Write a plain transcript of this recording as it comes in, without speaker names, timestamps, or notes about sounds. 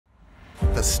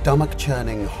The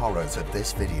stomach-churning horrors of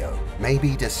this video may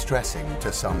be distressing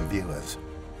to some viewers.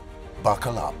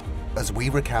 Buckle up as we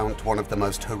recount one of the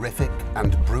most horrific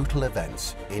and brutal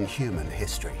events in human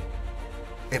history.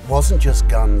 It wasn't just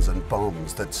guns and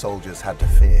bombs that soldiers had to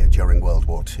fear during World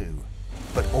War II,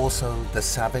 but also the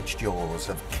savage jaws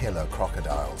of killer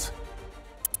crocodiles.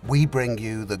 We bring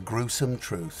you the gruesome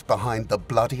truth behind the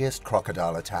bloodiest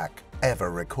crocodile attack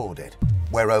ever recorded,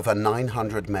 where over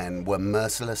 900 men were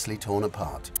mercilessly torn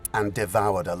apart and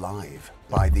devoured alive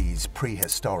by these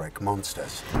prehistoric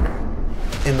monsters.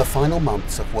 In the final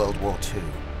months of World War II,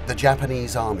 the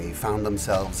Japanese army found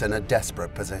themselves in a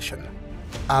desperate position.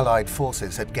 Allied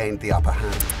forces had gained the upper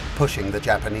hand, pushing the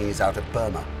Japanese out of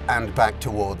Burma and back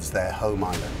towards their home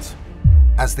islands.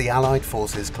 As the Allied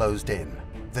forces closed in,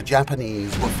 the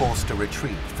Japanese were forced to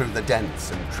retreat through the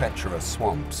dense and treacherous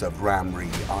swamps of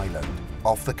Ramree Island,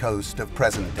 off the coast of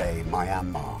present-day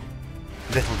Myanmar.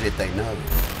 Little did they know,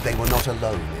 they were not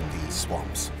alone in these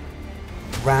swamps.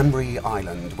 Ramree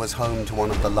Island was home to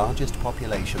one of the largest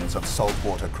populations of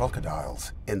saltwater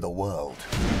crocodiles in the world,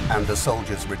 and the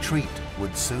soldiers' retreat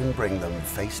would soon bring them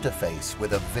face to face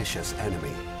with a vicious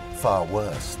enemy, far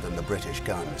worse than the British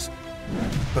guns.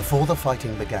 Before the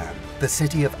fighting began, the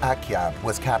city of Akyab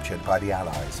was captured by the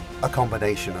Allies, a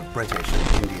combination of British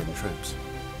and Indian troops.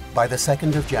 By the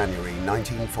 2nd of January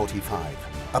 1945,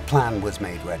 a plan was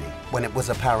made ready when it was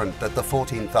apparent that the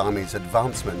 14th Army's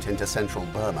advancement into central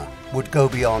Burma would go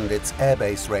beyond its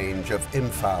airbase range of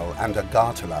Imphal and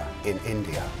Agartala in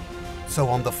India. So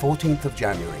on the 14th of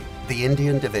January, the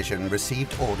Indian Division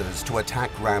received orders to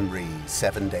attack Ramree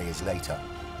 7 days later.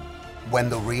 When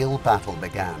the real battle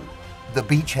began, the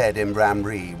beachhead in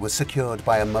Ramree was secured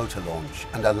by a motor launch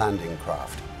and a landing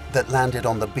craft that landed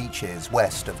on the beaches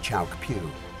west of Chowk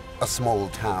Phyu, a small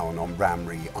town on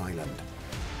Ramree Island.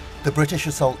 The British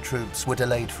assault troops were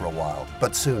delayed for a while,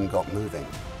 but soon got moving.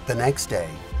 The next day,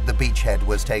 the beachhead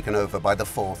was taken over by the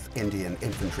 4th Indian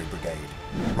Infantry Brigade.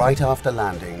 Right after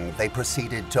landing, they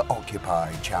proceeded to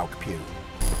occupy Chowk Phyu.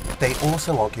 They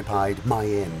also occupied My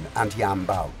In and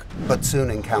Yambauk, but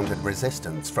soon encountered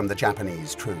resistance from the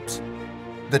Japanese troops.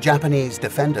 The Japanese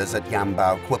defenders at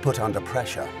Yambauk were put under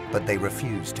pressure, but they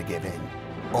refused to give in,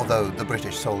 although the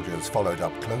British soldiers followed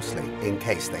up closely in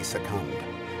case they succumbed.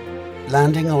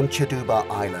 Landing on Chiduba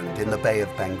Island in the Bay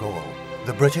of Bengal,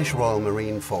 the British Royal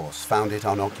Marine Force found it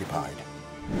unoccupied.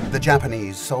 The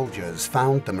Japanese soldiers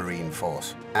found the Marine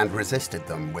Force and resisted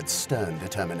them with stern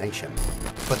determination.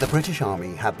 But the British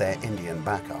Army had their Indian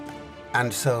backup.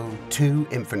 And so 2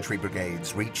 infantry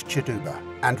brigades reached Chiduba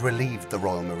and relieved the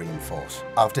Royal Marine Force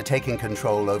after taking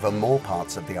control over more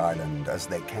parts of the island as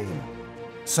they came.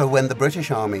 So when the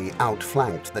British Army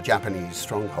outflanked the Japanese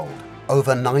stronghold,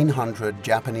 over 900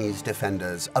 Japanese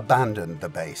defenders abandoned the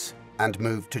base and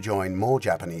moved to join more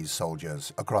Japanese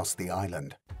soldiers across the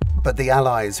island. But the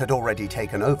Allies had already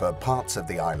taken over parts of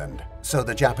the island, so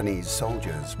the Japanese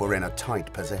soldiers were in a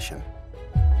tight position.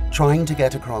 Trying to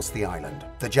get across the island,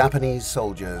 the Japanese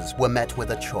soldiers were met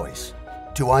with a choice: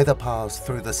 to either pass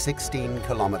through the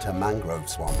 16-kilometer mangrove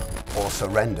swamp or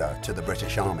surrender to the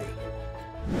British Army.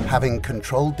 Having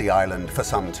controlled the island for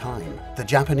some time, the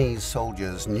Japanese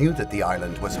soldiers knew that the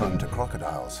island was home to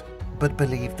crocodiles, but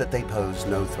believed that they posed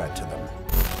no threat to them.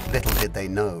 Little did they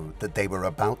know that they were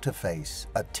about to face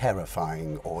a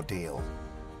terrifying ordeal.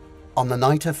 On the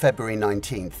night of February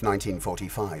 19,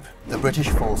 1945, the British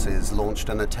forces launched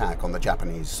an attack on the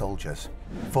Japanese soldiers,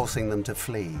 forcing them to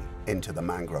flee into the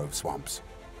mangrove swamps.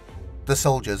 The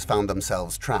soldiers found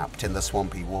themselves trapped in the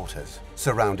swampy waters,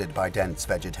 surrounded by dense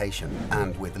vegetation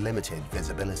and with limited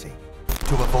visibility.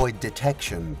 To avoid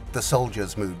detection, the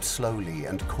soldiers moved slowly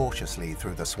and cautiously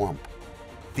through the swamp.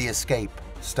 The escape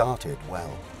started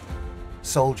well.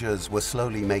 Soldiers were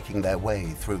slowly making their way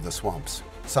through the swamps.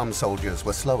 Some soldiers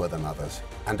were slower than others,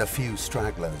 and a few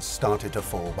stragglers started to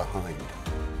fall behind.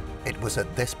 It was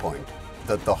at this point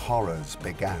that the horrors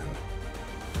began.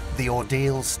 The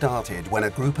ordeal started when a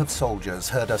group of soldiers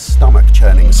heard a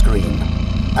stomach-churning scream.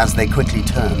 As they quickly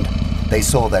turned, they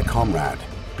saw their comrade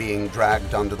being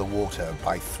dragged under the water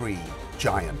by 3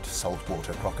 giant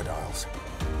saltwater crocodiles.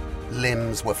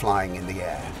 Limbs were flying in the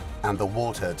air, and the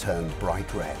water turned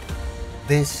bright red.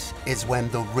 This is when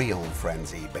the real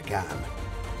frenzy began.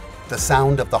 The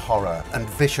sound of the horror and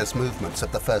vicious movements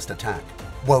of the first attack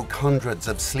woke hundreds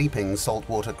of sleeping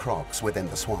saltwater crocs within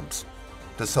the swamps.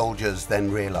 The soldiers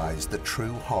then realized the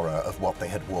true horror of what they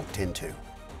had walked into.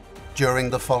 During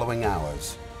the following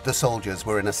hours, the soldiers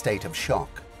were in a state of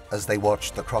shock as they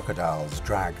watched the crocodiles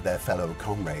drag their fellow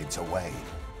comrades away.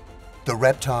 The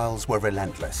reptiles were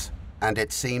relentless, and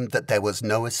it seemed that there was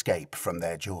no escape from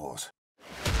their jaws.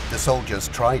 The soldiers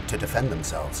tried to defend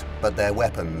themselves, but their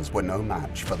weapons were no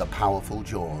match for the powerful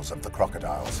jaws of the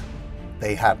crocodiles.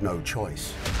 They had no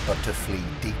choice but to flee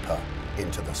deeper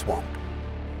into the swamp.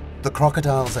 The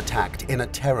crocodiles attacked in a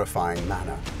terrifying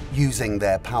manner, using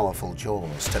their powerful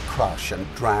jaws to crush and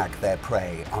drag their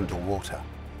prey underwater.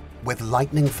 With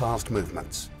lightning-fast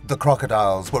movements, the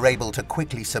crocodiles were able to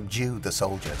quickly subdue the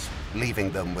soldiers,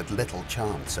 leaving them with little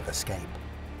chance of escape.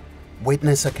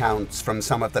 Witness accounts from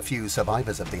some of the few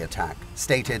survivors of the attack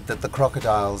stated that the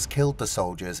crocodiles killed the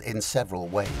soldiers in several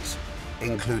ways,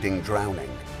 including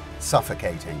drowning,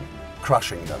 suffocating,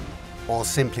 crushing them, or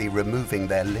simply removing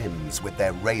their limbs with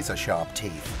their razor-sharp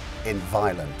teeth in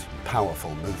violent,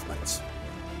 powerful movements.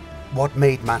 What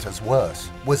made matters worse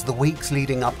was the weeks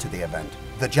leading up to the event,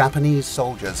 the Japanese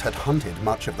soldiers had hunted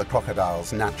much of the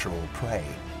crocodile's natural prey,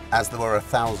 as there were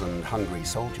 1,000 hungry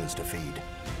soldiers to feed.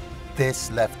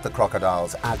 This left the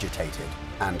crocodiles agitated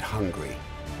and hungry.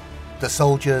 The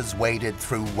soldiers waded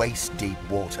through waist-deep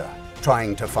water,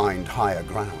 trying to find higher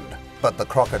ground, but the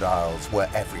crocodiles were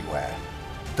everywhere.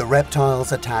 The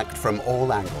reptiles attacked from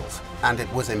all angles, and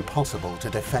it was impossible to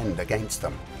defend against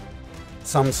them.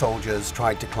 Some soldiers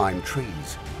tried to climb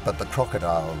trees, but the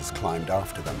crocodiles climbed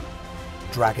after them,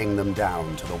 dragging them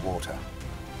down to the water.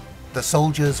 The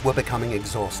soldiers were becoming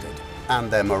exhausted, and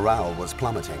their morale was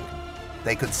plummeting.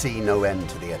 They could see no end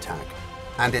to the attack,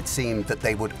 and it seemed that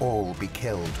they would all be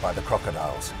killed by the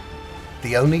crocodiles.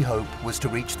 The only hope was to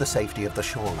reach the safety of the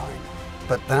shoreline,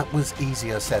 but that was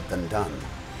easier said than done,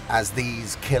 as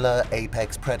these killer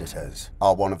apex predators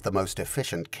are one of the most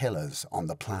efficient killers on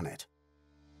the planet.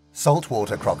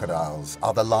 Saltwater crocodiles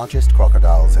are the largest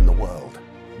crocodiles in the world,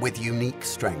 with unique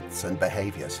strengths and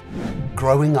behaviors.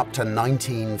 Growing up to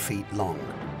 19 feet long,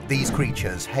 these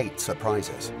creatures hate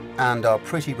surprises and are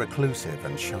pretty reclusive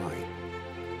and shy.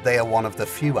 They are one of the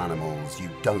few animals you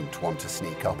don't want to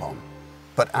sneak up on.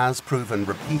 But as proven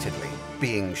repeatedly,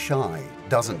 being shy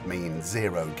doesn't mean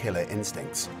zero killer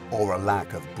instincts or a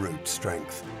lack of brute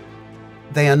strength.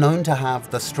 They are known to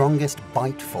have the strongest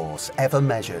bite force ever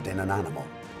measured in an animal.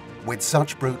 With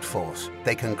such brute force,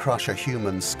 they can crush a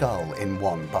human skull in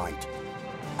one bite.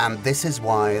 And this is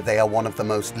why they are one of the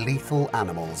most lethal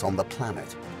animals on the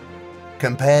planet.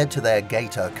 Compared to their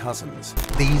gator cousins,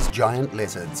 these giant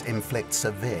lizards inflict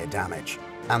severe damage,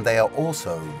 and they are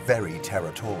also very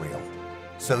territorial.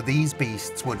 So these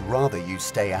beasts would rather you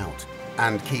stay out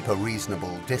and keep a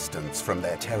reasonable distance from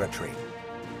their territory.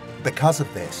 Because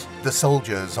of this, the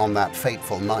soldiers on that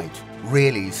fateful night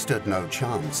really stood no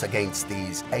chance against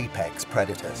these apex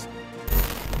predators.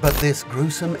 But this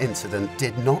gruesome incident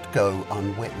did not go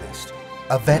unwitnessed.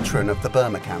 A veteran of the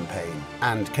Burma campaign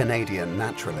and Canadian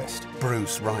naturalist,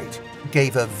 Bruce Wright,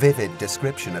 gave a vivid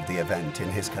description of the event in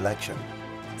his collection,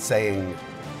 saying,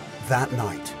 "That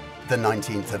night, the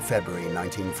 19th of February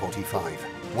 1945,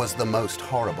 was the most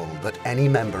horrible that any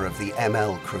member of the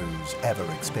ML crews ever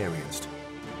experienced.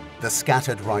 The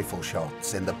scattered rifle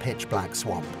shots in the pitch-black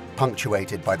swamp,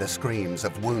 punctuated by the screams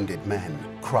of wounded men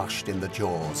crushed in the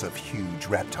jaws of huge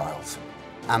reptiles,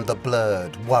 and the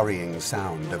blurred, worrying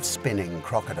sound of spinning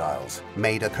crocodiles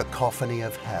made a cacophony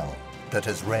of hell that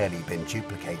has rarely been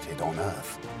duplicated on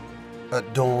Earth.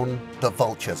 At dawn, the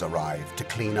vultures arrived to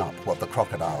clean up what the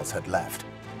crocodiles had left.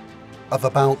 Of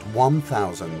about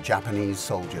 1,000 Japanese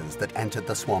soldiers that entered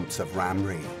the swamps of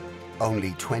Ramree,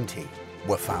 only 20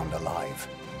 were found alive."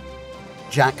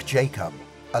 Jack Jacob,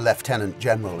 a lieutenant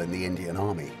general in the Indian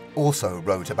Army, also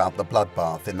wrote about the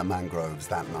bloodbath in the mangroves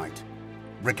that night.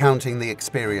 Recounting the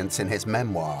experience in his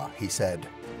memoir, he said,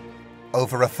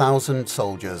 "Over 1,000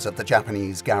 soldiers of the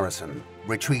Japanese garrison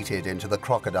retreated into the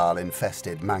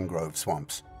crocodile-infested mangrove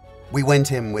swamps. We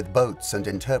went in with boats and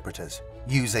interpreters,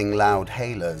 using loud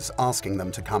hailers asking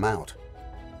them to come out.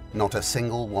 Not a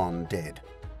single one did.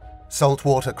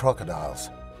 Saltwater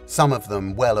crocodiles, some of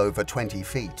them well over 20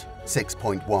 feet,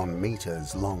 6.1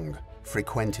 meters long,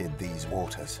 frequented these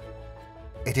waters.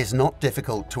 It is not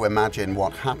difficult to imagine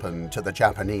what happened to the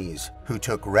Japanese who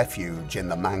took refuge in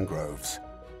the mangroves.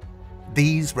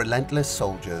 These relentless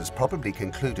soldiers probably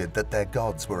concluded that their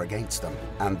gods were against them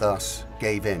and thus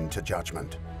gave in to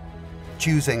judgment.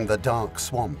 Choosing the dark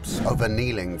swamps over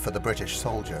kneeling for the British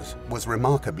soldiers was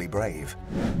remarkably brave.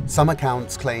 Some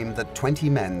accounts claim that 20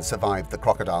 men survived the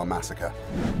Crocodile massacre,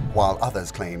 while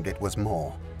others claimed it was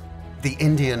more. The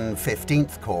Indian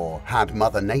 15th Corps had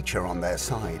Mother Nature on their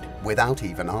side without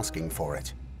even asking for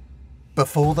it.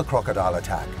 Before the crocodile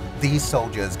attack, these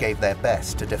soldiers gave their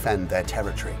best to defend their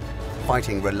territory,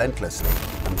 fighting relentlessly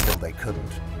until they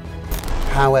couldn't.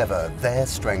 However, their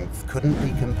strength couldn't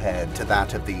be compared to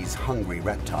that of these hungry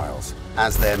reptiles,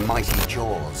 as their mighty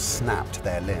jaws snapped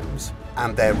their limbs,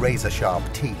 and their razor-sharp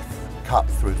teeth cut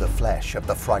through the flesh of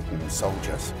the frightened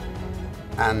soldiers.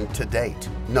 And to date,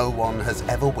 no one has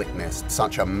ever witnessed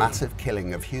such a massive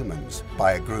killing of humans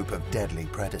by a group of deadly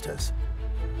predators.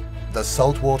 The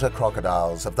saltwater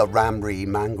crocodiles of the Ramree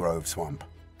mangrove swamp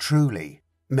truly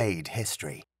made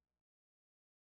history.